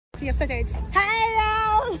Okay, I've said it.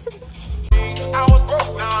 Hello! I was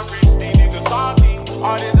broke, now I'm rich. These niggas salty.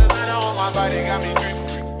 All this is on my body, got me drip.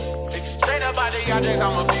 Straight up out the objects,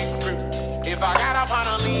 I'm a big grip. If I got up on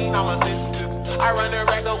a lean, I'm a sip. I run the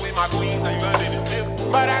racks up with my queen, like running the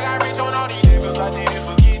flip. But I got rich on all these niggas, I didn't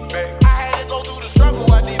forget back. I had to go through the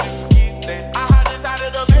struggle, I didn't forget that. I had inside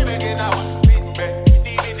of the baby, and I was sitting back.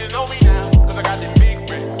 These bitches know me now, cause I got them big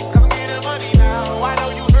racks. Cause I'm getting money now, I know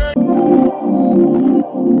you heard.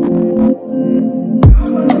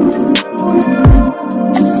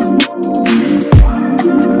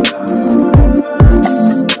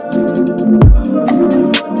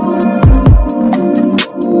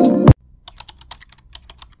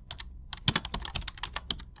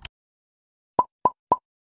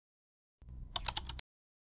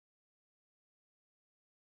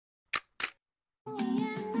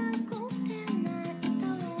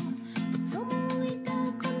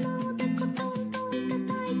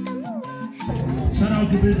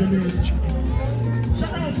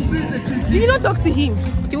 Did you not talk to him?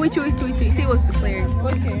 Wait. Say it was to Claire.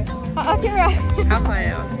 Okay. Keerah. How far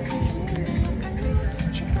now?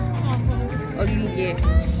 Ugly, yeah.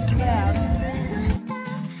 Yeah.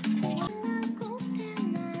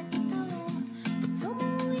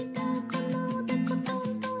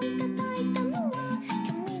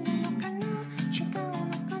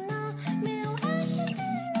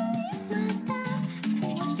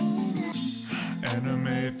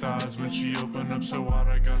 Anime thighs when she opened up so wide,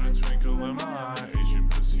 I got a twinkle in my eye. Asian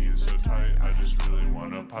pussy is so tight, I just really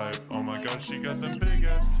wanna pipe. Oh my gosh, she got them big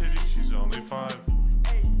ass titties, she's only 5.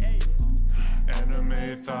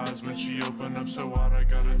 Anime thighs when she opened up so wide, I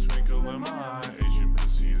got a twinkle in my eye. Asian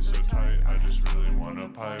pussy is so tight, I just really wanna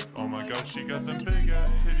pipe. Oh my gosh, she got them big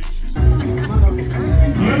ass titties, she's only 5.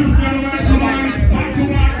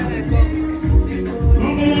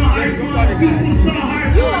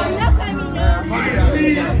 You are not coming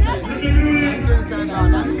now.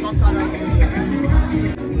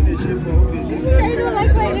 You don't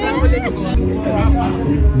like my hair?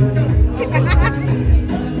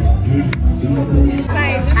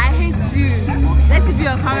 Guys, I hate you. Let it be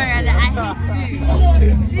on camera and I hate you.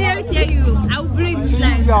 See, let me tell you, I'll blow it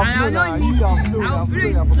flat. And I'll not need you. I'll blow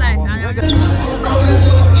it flat. And I'll just...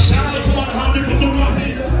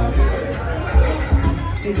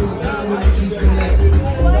 They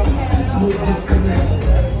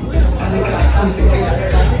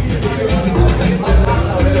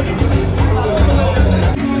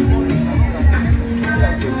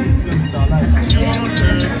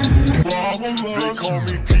call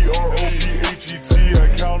me P-R-O-P-H-E-T. I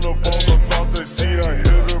count up all the thoughts I see. I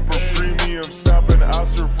hit up her premium, snapping,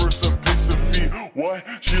 ask her for some pics of feet. What?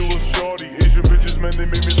 She looks shawty. Asian bitches, man, they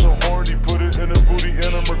make me so horny. Put it in a booty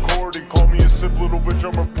and I'm recording. Call me a sip, little bitch,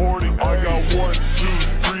 I'm reporting. I got 1, 2,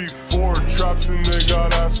 3, 4 traps and they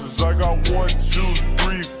got asses. I got 1, 2,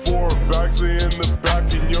 3, 4 bags, they in the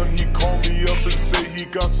back. And young, he called me up and say he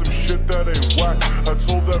got some shit that ain't whack. I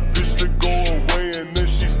told that bitch to go away and then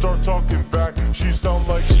she start talking back. She sound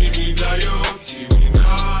like Kimi Nayo, Kimi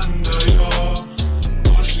Nanayo.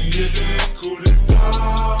 Oshiete kureta.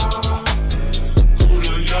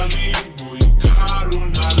 Kurayami muy karu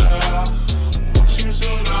nara.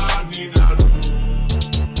 Oshisora ni naru.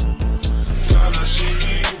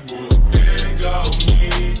 Kanashimi wo ega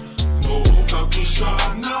uni. No kakusa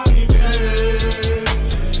naide.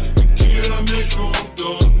 Kira me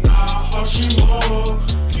kudo na hoshimo.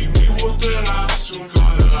 Kimi wo terasu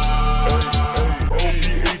kara.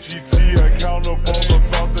 O-P-H-E-T, I count up all the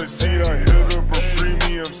thoughts I see. I hit up her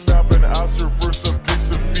premium, snapping, ask her for some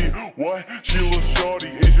pics of feet. What? She looks shawty.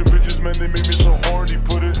 Asian bitches, man, they make me so horny.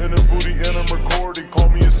 Put it in a booty and I'm recording. Call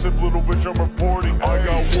me a sip, little bitch, I'm reporting. I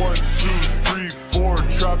got 1, 2, 3, 4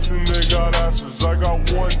 traps and they got asses. I got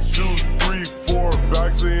 1, 2, 3, 4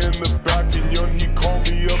 bags, they in the back. And young, he called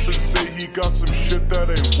me up and say he got some shit that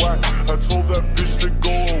ain't whack. I told that bitch to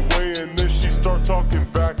go away and then she start talking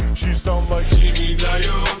back. She sound like Kimi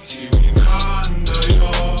Nayo, Kimi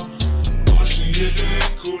Nanayo. Oshiete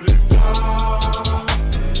kureta.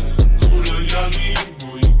 Kurayami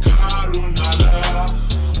muy karu nara.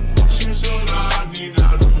 Oshisora ni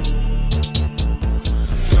naru.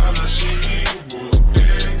 Kanashimi wo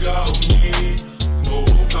ega uni. No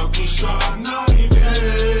kakusa naide.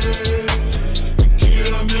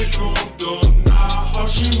 Kira me kudo na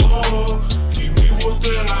hoshimo. Kimi wo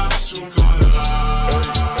terasu kara.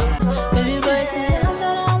 Baby boy, tell them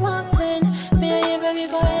that I want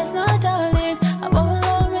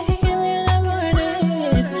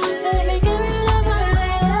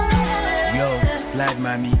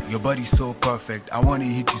Your body's so perfect. I wanna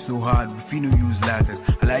hit you so hard. If you no use latex.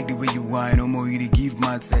 I like the way you whine. No more you to give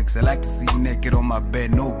my sex. I like to see you naked on my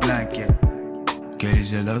bed, no blanket. Girl,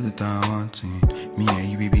 it's your love that I want it. Me and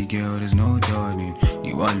you, baby girl, there's no darling.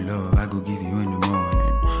 You want love, I go give you in the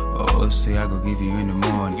morning. Oh, say I go give you in the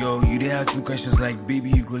morning. Yo, you did ask me questions like, baby,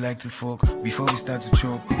 you go like to fuck before we start to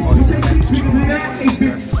choke. Or you go like to choke before you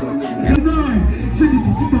start to fuck.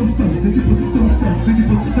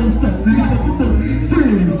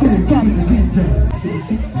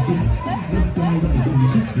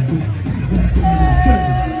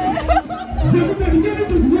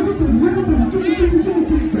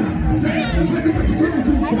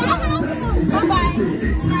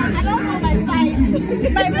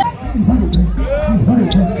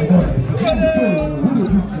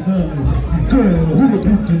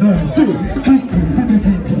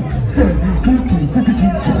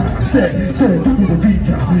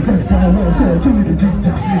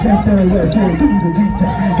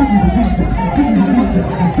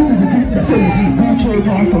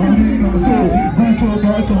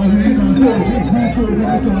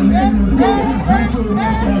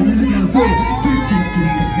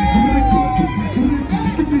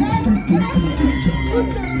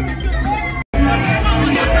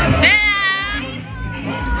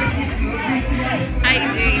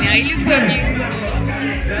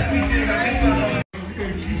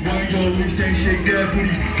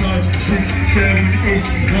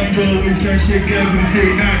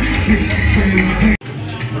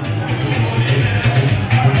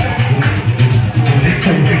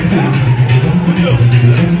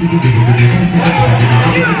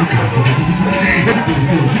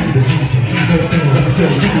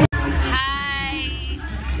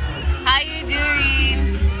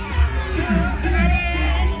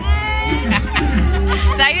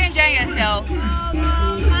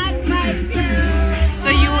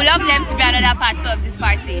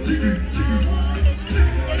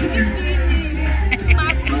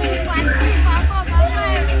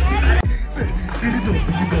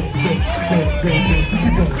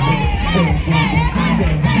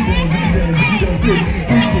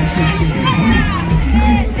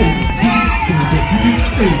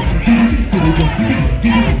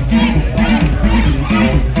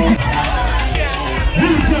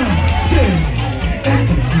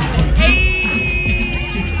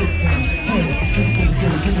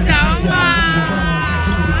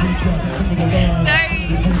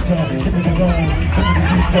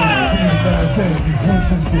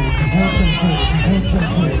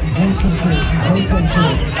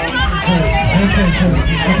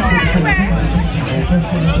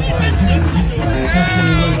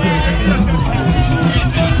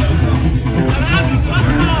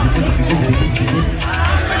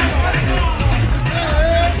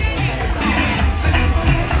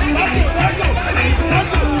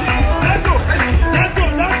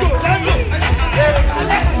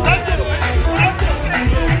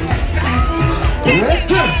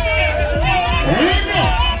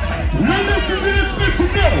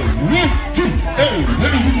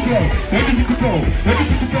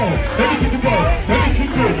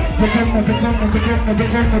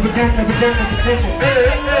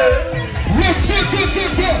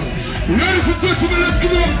 Ladies and gentlemen, let's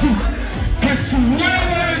give it up to Keerah'S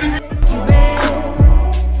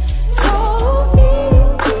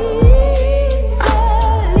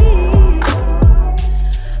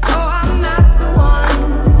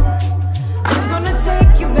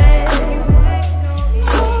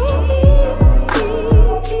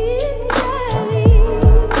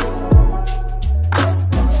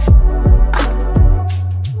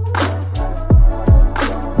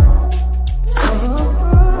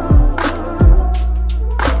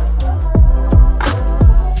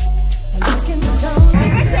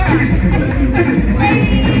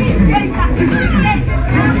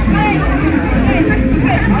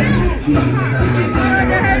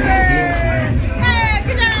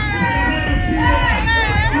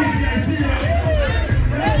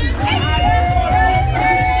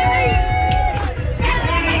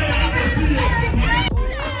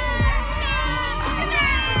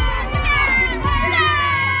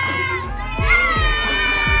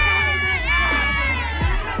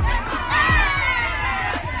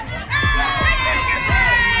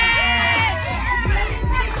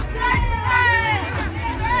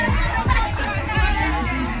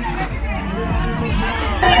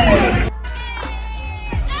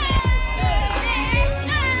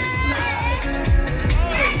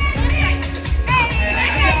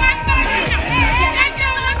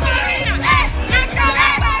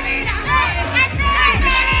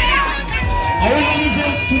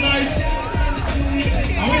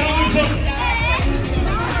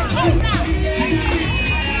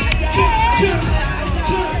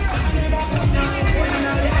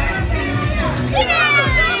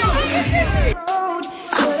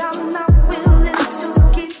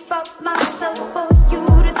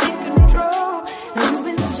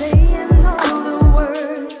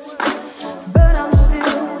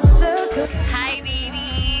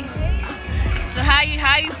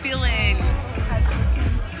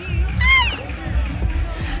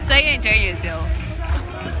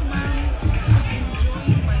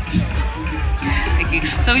Okay.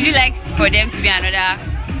 So would you like for them to be another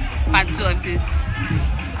part 2 of this?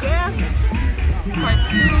 Yeah. Part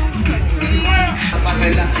 2, part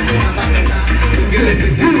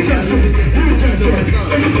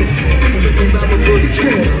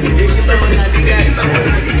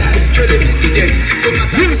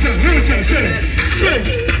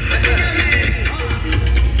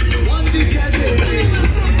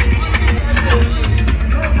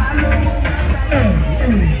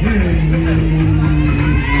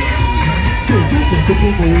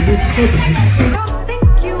Don't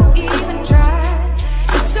think you even try.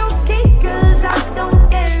 It's okay, 'cause I don't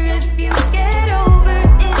care if you get over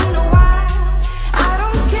in a while. I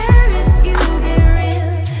don't care if you get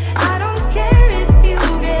real. I don't care if you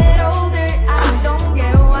get older. I don't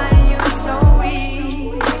get why you're so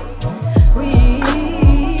weak.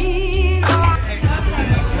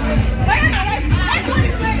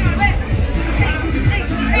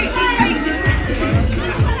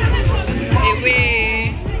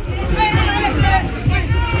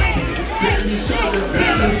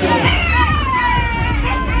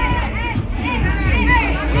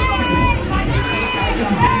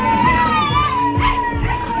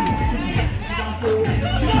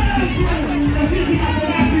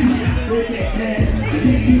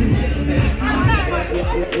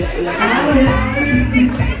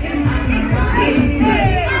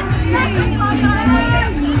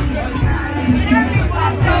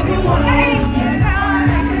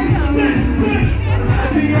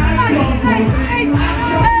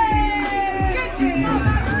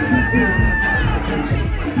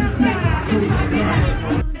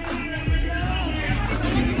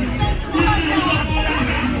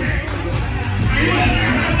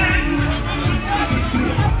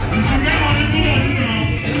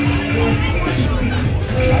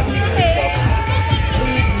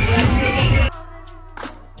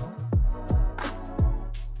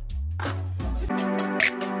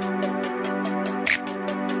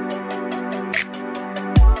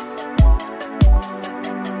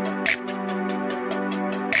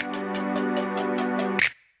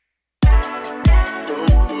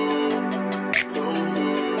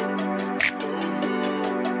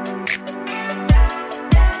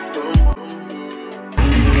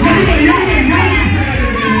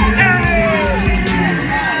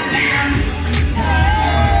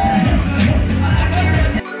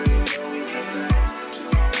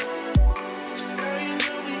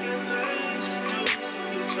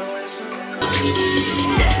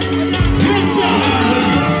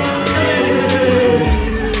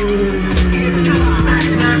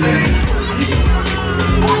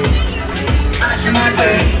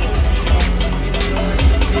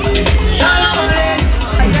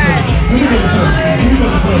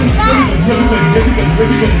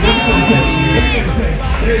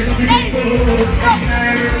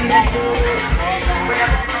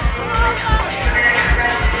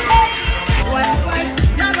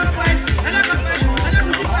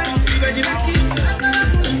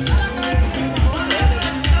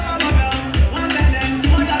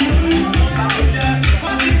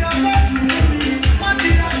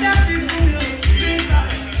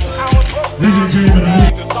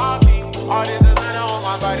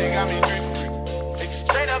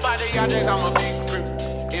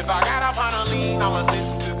 If I got up on a lean, I'm a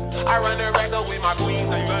sensitive. I run the racks up with my queen,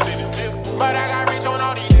 like running the flip. But I got